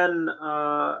 again,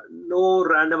 no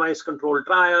randomized controlled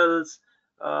trials,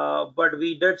 but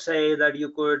we did say that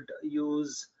you could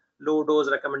use low dose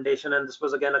recommendation, and this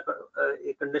was again a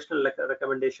conditional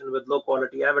recommendation with low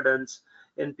quality evidence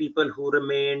in people who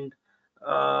remained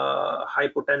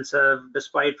hypotensive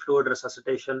despite fluid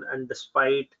resuscitation and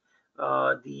despite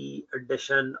the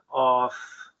addition of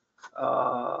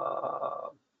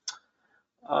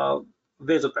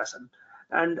vasopressin.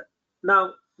 And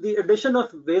now the addition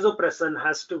of vasopressin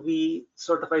has to be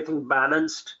sort of, I think,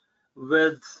 balanced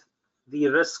with the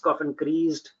risk of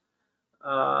increased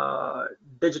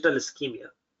digital ischemia,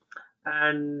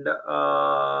 and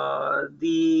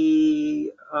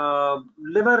the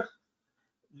liver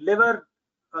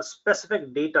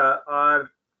specific data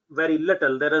are very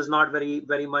little. There is not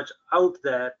very much out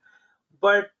there,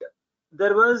 but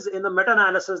there was, in the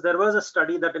meta-analysis, there was a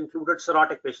study that included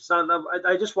cirrhotic patients. Now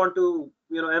I just want to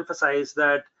emphasize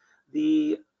that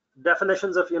the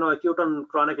definitions of acute and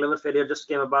chronic liver failure just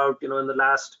came about in the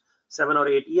last 7 or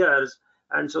 8 years.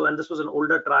 And this was an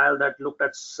older trial that looked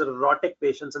at cirrhotic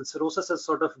patients, and cirrhosis is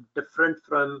sort of different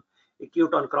from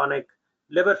acute on chronic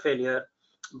liver failure.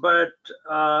 But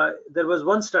there was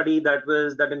one study that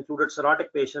included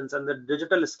cirrhotic patients, and the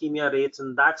digital ischemia rates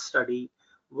in that study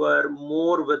were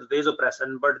more with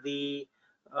vasopressin. But the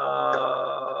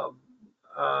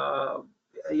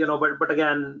but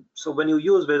again, so when you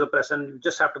use vasopressin, you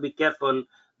just have to be careful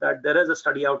that there is a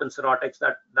study out in cirrhotics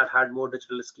that had more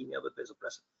digital ischemia with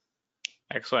vasopressin.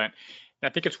 Excellent. I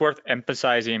think it's worth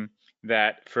emphasizing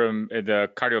that from the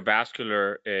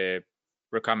cardiovascular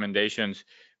recommendations,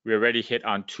 we already hit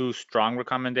on 2 strong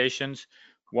recommendations.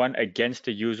 One against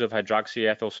the use of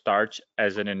hydroxyethyl starch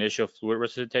as an initial fluid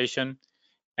resuscitation,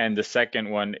 and the second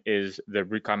one is the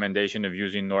recommendation of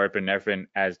using norepinephrine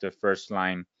as the first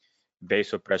line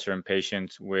vasopressor in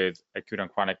patients with acute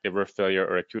and chronic liver failure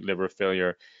or acute liver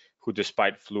failure who,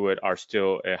 despite fluid, are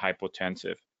still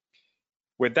hypotensive.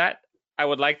 With that, I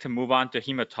would like to move on to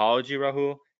hematology,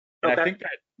 Rahul. And okay. I think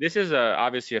that this is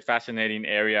obviously a fascinating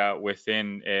area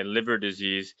within liver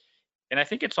disease. And I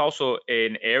think it's also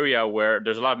an area where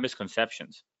there's a lot of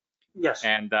misconceptions. Yes.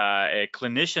 And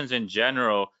clinicians in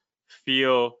general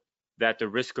feel that the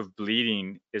risk of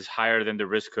bleeding is higher than the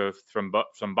risk of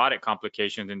thrombotic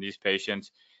complications in these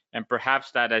patients. And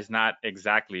perhaps that is not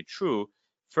exactly true.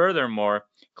 Furthermore,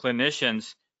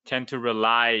 clinicians tend to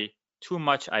rely too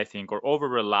much, I think, or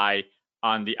over-rely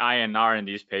on the INR in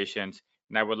these patients.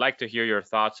 And I would like to hear your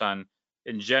thoughts on,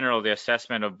 in general, the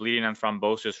assessment of bleeding and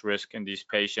thrombosis risk in these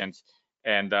patients,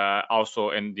 and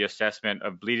also in the assessment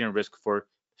of bleeding risk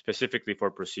specifically for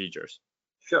procedures.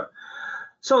 Sure.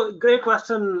 So great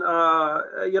question,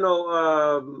 Sergio.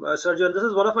 And this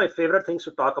is one of my favorite things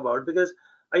to talk about, because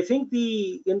I think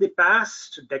in the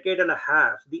past decade and a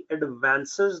half, the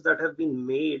advances that have been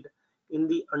made in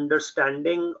the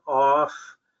understanding of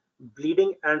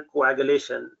bleeding and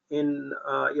coagulation in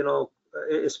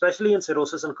especially in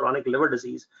cirrhosis and chronic liver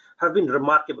disease have been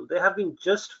remarkable. They have been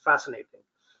just fascinating.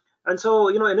 And so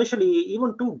initially,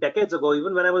 even 2 decades ago,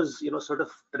 even when I was sort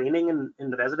of training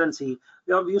in residency,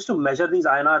 we used to measure these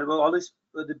INR. All these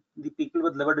the people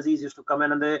with liver disease used to come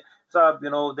in, and they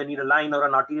they need a line or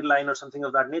an arterial line or something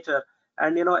of that nature.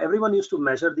 And everyone used to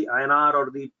measure the INR or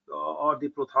the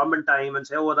prothrombin time and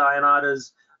say, oh, the INR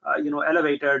is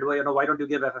elevated. Well, why don't you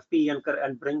give FFP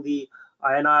and bring the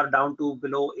INR down to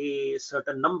below a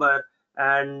certain number,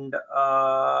 and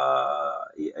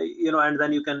and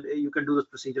then you can do this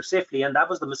procedure safely. And that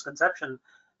was the misconception.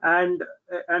 And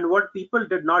what people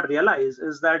did not realize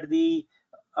is that the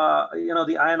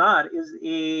INR is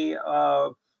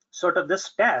sort of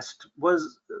this test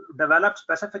was developed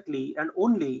specifically and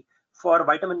only for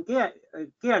vitamin K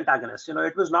antagonists.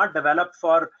 It was not developed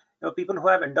for people who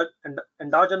have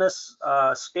endogenous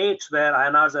states where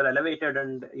INRs are elevated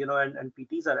and and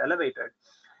PTs are elevated.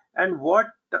 And what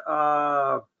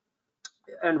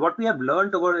we have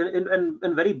learned over,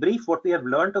 in very brief, what we have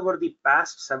learned over the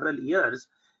past several years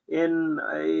with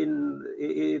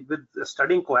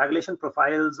studying coagulation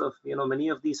profiles of many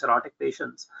of these cirrhotic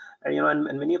patients,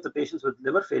 and many of the patients with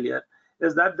liver failure,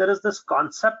 is that there is this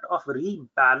concept of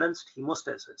rebalanced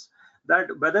hemostasis, that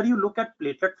whether you look at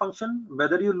platelet function,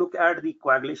 whether you look at the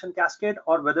coagulation cascade,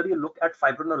 or whether you look at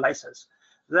fibrinolysis,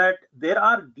 that there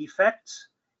are defects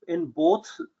in both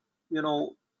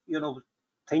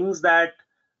things that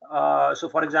so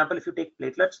for example, if you take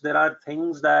platelets, there are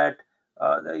things that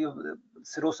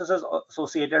cirrhosis is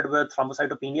associated with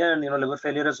thrombocytopenia, and liver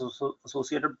failure is also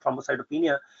associated with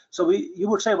thrombocytopenia. So you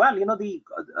would say, well,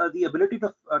 the ability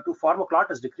to form a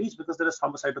clot is decreased because there is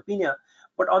thrombocytopenia.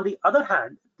 But on the other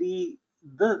hand, the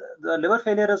liver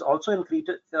failure is also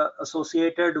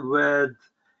associated with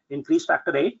increased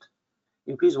factor VIII,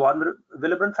 increased von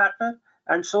Willebrand factor,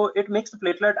 and so it makes the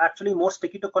platelet actually more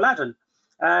sticky to collagen.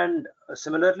 And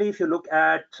similarly, if you look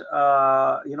at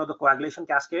the coagulation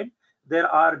cascade, there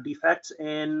are defects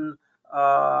in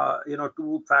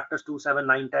two factors, 2, 7,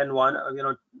 9, 10, 1,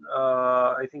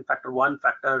 I think factor 1,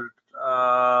 factor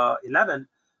 11.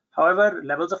 However,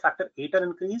 levels of factor 8 are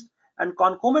increased, and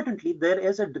concomitantly there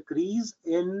is a decrease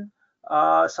in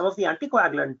some of the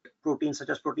anticoagulant proteins such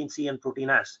as protein C and protein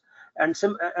S, and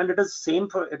it is same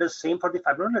for the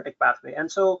fibrinolytic pathway.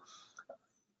 And so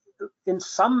in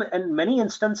many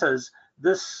instances,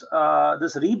 this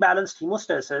rebalanced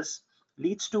hemostasis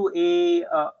leads to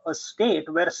a state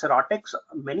where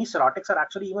many cirrhotics are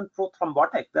actually even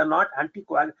prothrombotic. They're not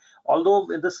anticoagulant, although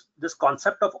this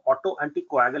concept of auto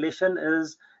anticoagulation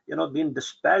is being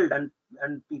dispelled, and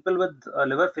people with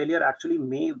liver failure actually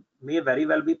may very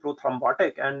well be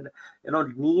prothrombotic, and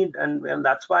and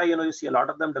that's why you see a lot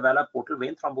of them develop portal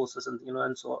vein thrombosis, and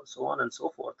and so on and so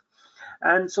forth.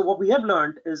 And so what we have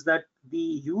learned is that the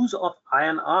use of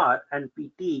INR and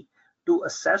PT to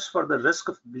assess for the risk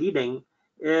of bleeding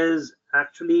is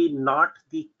actually not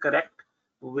the correct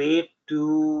way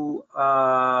to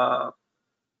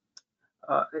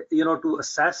to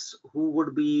assess who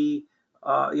would be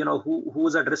who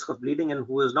is at risk of bleeding and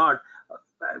who is not.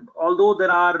 Although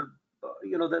there are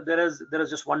there is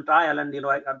just one trial, and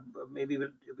maybe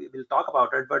we'll talk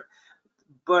about it, but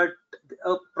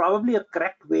probably a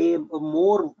correct way, a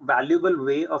more valuable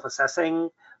way of assessing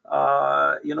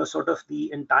sort of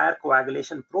the entire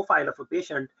coagulation profile of a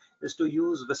patient is to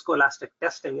use viscoelastic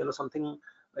testing, something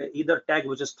either TEG,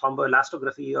 which is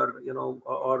thromboelastography, or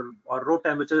or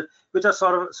ROTEM, which are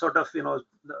sort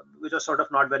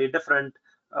of not very different.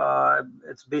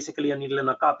 It's basically a needle in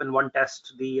a cup. In one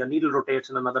test the needle rotates,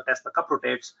 in another test the cup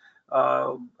rotates,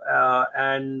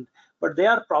 but they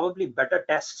are probably better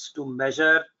tests to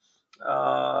measure,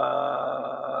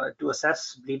 to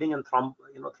assess bleeding and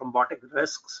thrombotic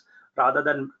risks, rather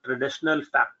than traditional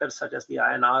factors such as the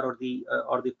INR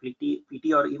or the PT,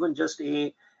 or even just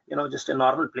a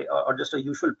normal or just a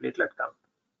usual platelet count.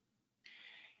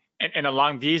 And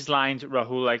along these lines,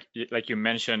 Rahul, like you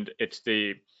mentioned, it's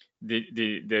the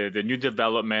new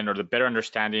development, or the better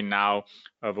understanding now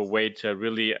of a way to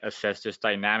really assess this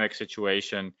dynamic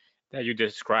situation that you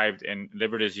described in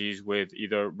liver disease with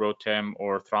either ROTEM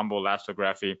or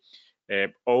thromboelastography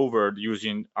over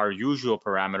using our usual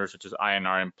parameters such as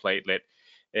INR and platelet.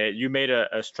 You made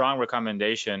a strong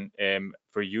recommendation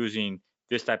for using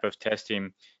this type of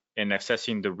testing in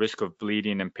assessing the risk of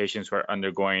bleeding in patients who are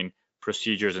undergoing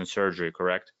procedures and surgery,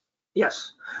 correct?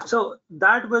 Yes. So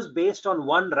that was based on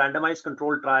one randomized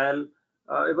controlled trial.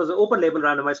 It was an open label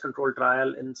randomized controlled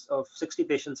trial of 60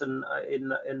 patients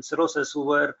in cirrhosis who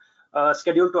were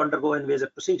scheduled to undergo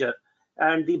invasive procedure,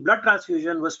 and the blood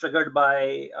transfusion was triggered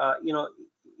by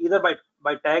either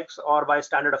by TEGs or by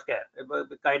standard of care,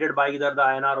 guided by either the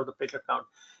INR or the platelet count.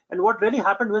 And what really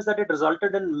happened was that it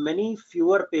resulted in many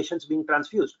fewer patients being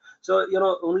transfused. So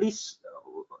only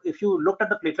if you looked at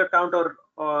the platelet count or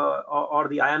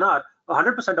the INR,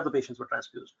 100% of the patients were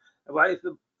transfused. Why,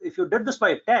 if you did this by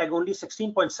a TEG, only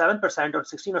 16.7% or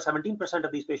 16 or 17%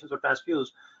 of these patients were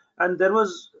transfused, and there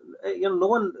was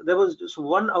there was just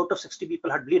 1 out of 60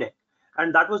 people had bleeding,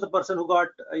 and that was the person who got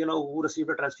who received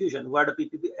a transfusion, who had a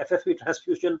FFP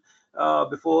transfusion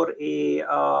before a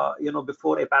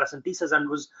before a paracentesis, and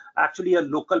was actually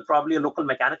probably a local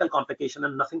mechanical complication,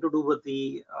 and nothing to do with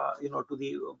the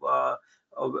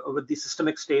with the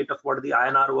systemic state of what the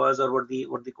INR was, or what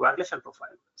the coagulation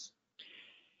profile was.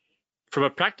 From a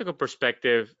practical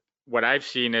perspective, what I've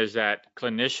seen is that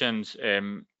clinicians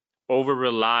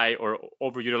over-rely or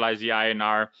overutilize the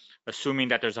INR, assuming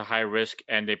that there's a high risk,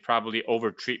 and they probably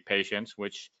over-treat patients,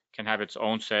 which can have its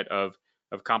own set of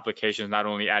complications, not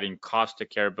only adding cost to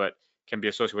care, but can be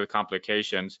associated with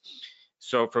complications.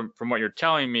 So from what you're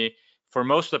telling me, for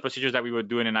most of the procedures that we would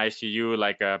do in an ICU,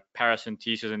 like a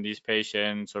paracentesis in these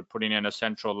patients, or putting in a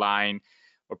central line,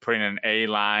 or putting in an A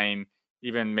line,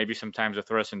 even maybe sometimes a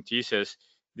thoracentesis,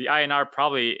 the INR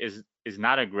probably is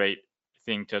not a great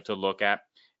thing to look at.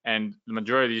 And the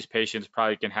majority of these patients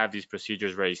probably can have these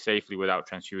procedures very safely without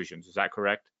transfusions. Is that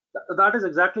correct? That is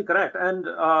exactly correct.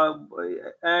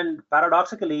 And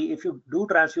paradoxically, if you do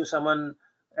transfuse someone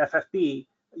FFP,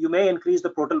 you may increase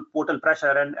the portal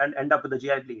pressure and end up with a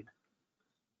GI bleed,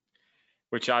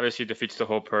 which obviously defeats the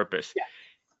whole purpose. Yeah.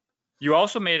 You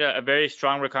also made a very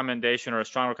strong recommendation, or a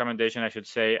strong recommendation, I should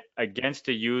say, against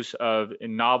the use of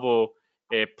novel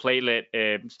platelet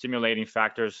stimulating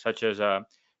factors such as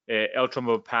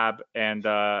eltrombopag. And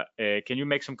can you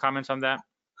make some comments on that?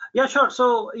 Yeah, sure.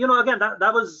 So again,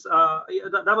 that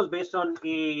was based on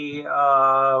a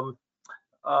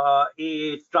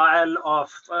trial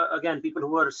of again, people who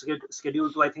were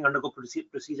scheduled to, I think, undergo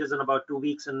procedures in about 2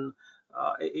 weeks in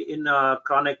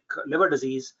chronic liver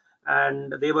disease,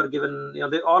 and they were given,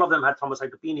 all of them had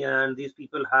thrombocytopenia, and these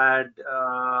people had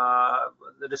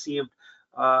received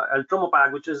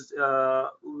eltrombopag, which is a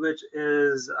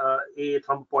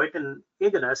thrombopoietin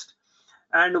agonist.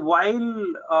 And while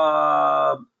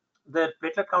the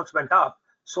platelet counts went up,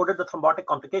 so did the thrombotic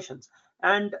complications,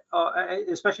 and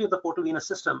especially the portal venous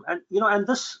system. And and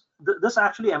this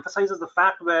actually emphasizes the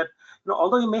fact where,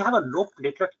 although you may have a low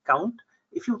platelet count,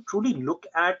 if you truly look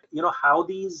at how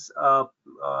these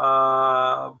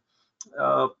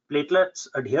platelets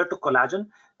adhere to collagen,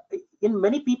 in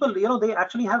many people, they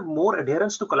actually have more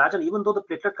adherence to collagen. Even though the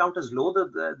platelet count is low,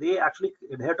 they actually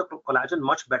adhere to collagen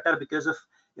much better because of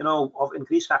of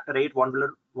increased factor VIII, von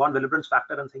Willebrand's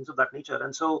factor, and things of that nature.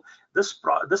 And so this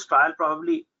trial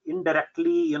probably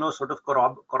indirectly sort of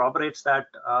corroborates that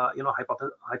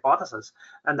hypothesis,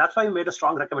 and that's why we made a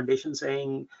strong recommendation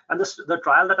saying, and the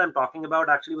trial that I'm talking about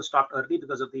actually was stopped early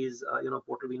because of these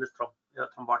portal venous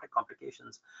thrombotic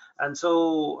complications. And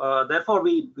so therefore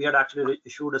we had actually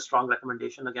issued a strong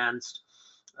recommendation against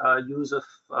use of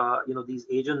these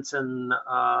agents in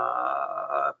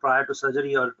prior to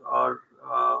surgery or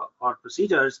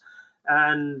procedures.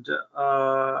 And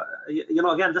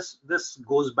again, this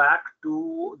goes back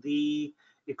to the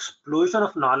explosion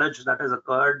of knowledge that has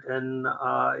occurred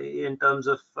in terms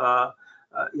of the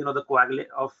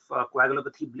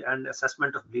coagulopathy and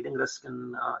assessment of bleeding risk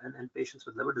in patients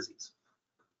with liver disease.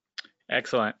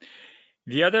 Excellent.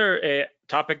 The other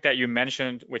topic that you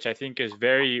mentioned, which I think is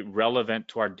very relevant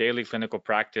to our daily clinical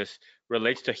practice,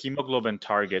 relates to hemoglobin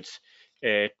targets.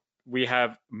 We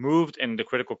have moved in the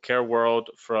critical care world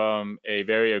from a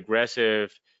very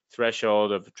aggressive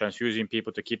threshold of transfusing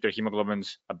people to keep their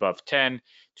hemoglobins above 10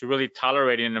 to really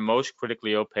tolerating in the most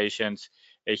critically ill patients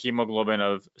a hemoglobin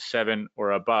of 7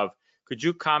 or above. Could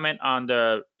you comment on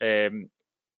the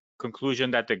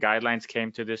conclusion that the guidelines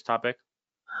came to this topic?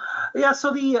 Yeah,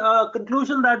 so the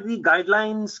conclusion that the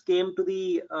guidelines came to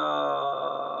the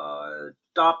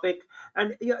topic,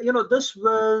 and this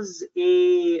was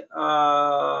a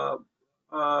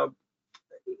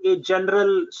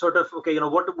general sort of, okay,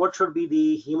 what should be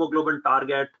the hemoglobin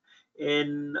target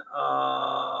in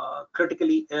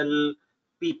critically ill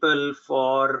people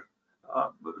for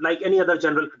like any other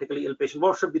general critically ill patient.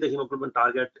 What should be the hemoglobin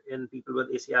target in people with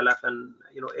ACLF and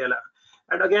ALF?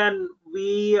 And again,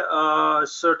 we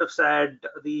sort of said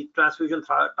the transfusion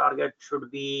target should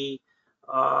be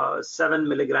 7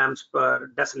 milligrams per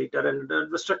deciliter, and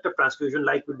restrictive transfusion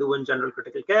like we do in general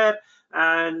critical care.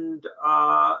 And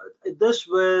this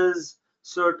was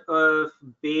sort of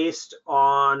based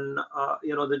on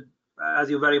as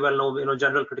you very well know,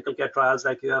 general critical care trials,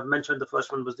 like you have mentioned. The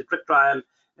first one was the TRIC trial,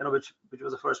 which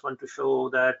was the first one to show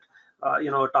that a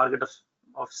target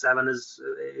of 7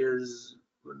 is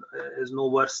no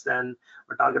worse than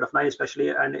a target of 9, especially.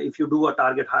 And if you do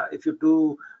target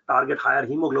higher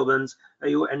hemoglobins,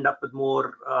 you end up with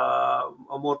more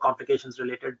complications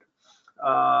related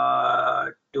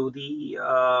to the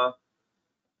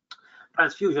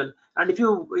transfusion. And if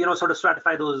you sort of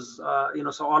stratify those,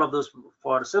 so all of those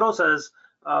for cirrhosis,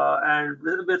 and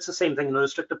it's the same thing.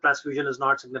 Restrictive transfusion is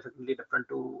not significantly different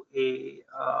to a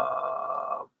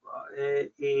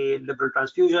liberal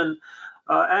transfusion.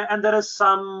 And there is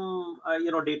some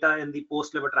data in the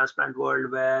post-liver transplant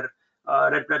world where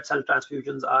red blood cell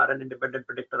transfusions are an independent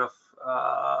predictor of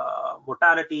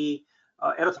mortality.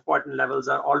 erythropoietin levels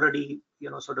are already,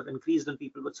 sort of increased in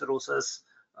people with cirrhosis.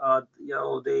 And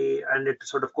it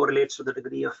sort of correlates to the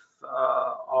degree of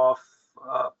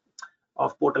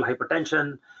portal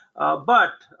hypertension.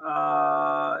 But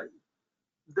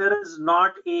there is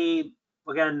not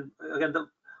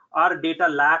our data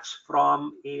lacks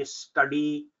from a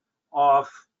study of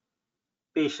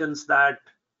patients that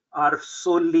are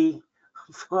solely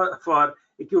for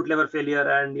acute liver failure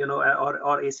and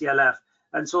or ACLF,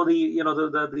 and so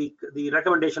the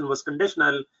recommendation was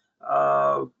conditional,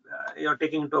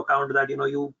 taking into account that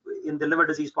you in the liver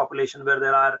disease population where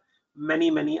there are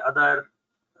many other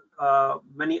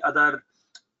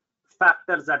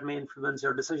factors that may influence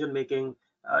your decision making,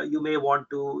 you may want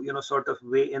to sort of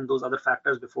weigh in those other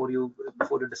factors before you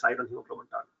decide on hemoglobin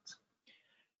targets.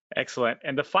 Excellent.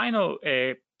 And the final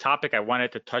topic I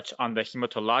wanted to touch on the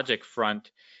hematologic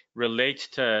front relates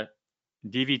to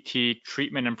DVT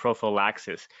treatment and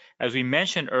prophylaxis. As we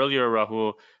mentioned earlier,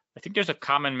 Rahul, I think there's a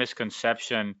common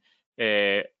misconception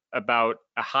about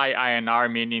a high INR,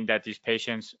 meaning that these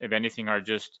patients, if anything, are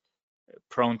just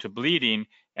prone to bleeding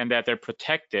and that they're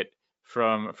protected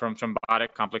from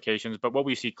thrombotic complications. But what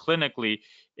we see clinically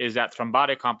is that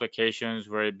thrombotic complications,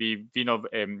 where it be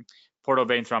portal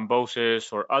vein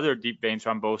thrombosis or other deep vein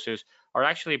thrombosis, are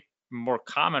actually more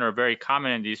common or very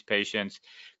common in these patients.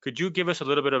 Could you give us a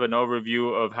little bit of an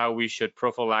overview of how we should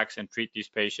prophylax and treat these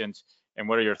patients, and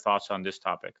what are your thoughts on this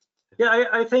topic? Yeah,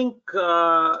 I think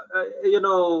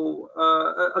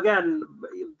again,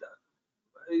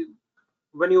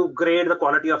 when you grade the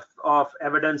quality of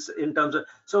evidence in terms of,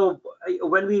 so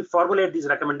when we formulate these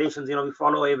recommendations, we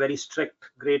follow a very strict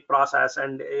grade process,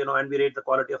 and and we rate the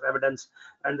quality of evidence,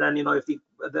 and then if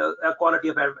the quality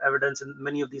of evidence in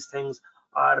many of these things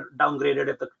are downgraded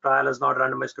if the trial is not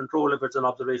randomized control, if it's an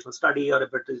observational study, or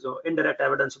if it is indirect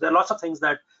evidence. So there are lots of things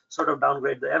that sort of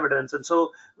downgrade the evidence, and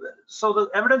so the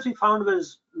evidence we found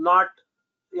was not,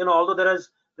 although there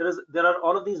are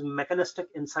all of these mechanistic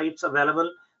insights available,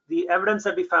 the evidence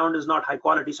that we found is not high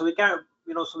quality. So we can't,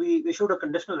 so we issued a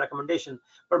conditional recommendation.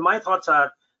 But my thoughts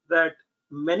are that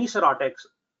many cirrhotics,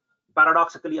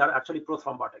 paradoxically, are actually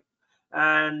prothrombotic,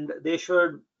 and they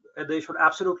should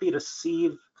absolutely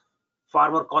receive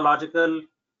pharmacological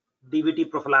DVT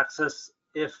prophylaxis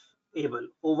if able,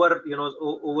 over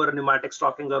pneumatic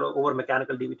stockings or over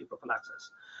mechanical DVT prophylaxis,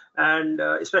 and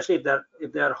especially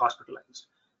if they are hospitalized.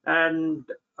 And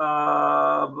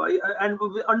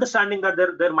understanding that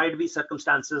there might be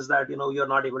circumstances that you're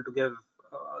not able to give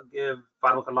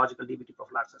pharmacological DVT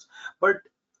prophylaxis. But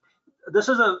this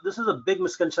is a big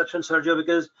misconception, Sergio,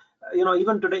 because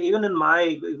even today, even in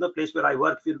my place where I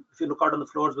work, if you look out on the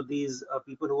floors with these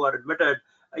people who are admitted,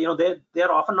 they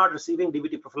are often not receiving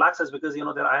DVT prophylaxis because their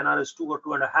INR is 2 or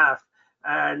 2.5,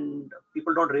 and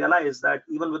people don't realize that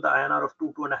even with the INR of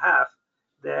 2.5,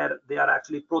 they are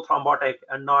actually prothrombotic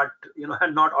and not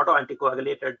auto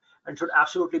anticoagulated, and should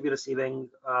absolutely be receiving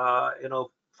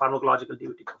pharmacological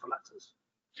DVT prophylaxis.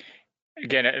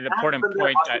 Again, an important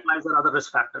point. There are other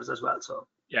risk factors as well. So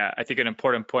yeah, I think an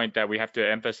important point that we have to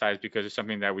emphasize, because it's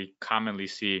something that we commonly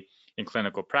see in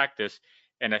clinical practice,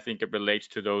 and I think it relates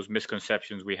to those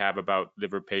misconceptions we have about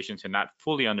liver patients and not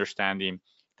fully understanding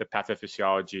the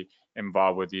pathophysiology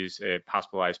involved with these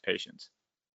hospitalized patients.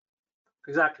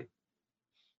 Exactly.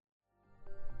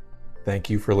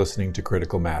 Thank you for listening to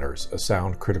Critical Matters, a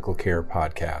Sound Critical Care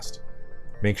podcast.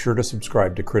 Make sure to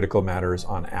subscribe to Critical Matters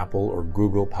on Apple or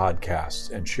Google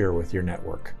Podcasts and share with your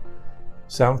network.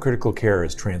 Sound Critical Care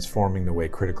is transforming the way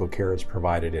critical care is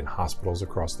provided in hospitals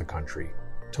across the country.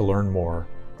 To learn more,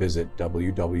 visit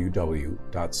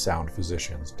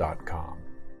www.soundphysicians.com.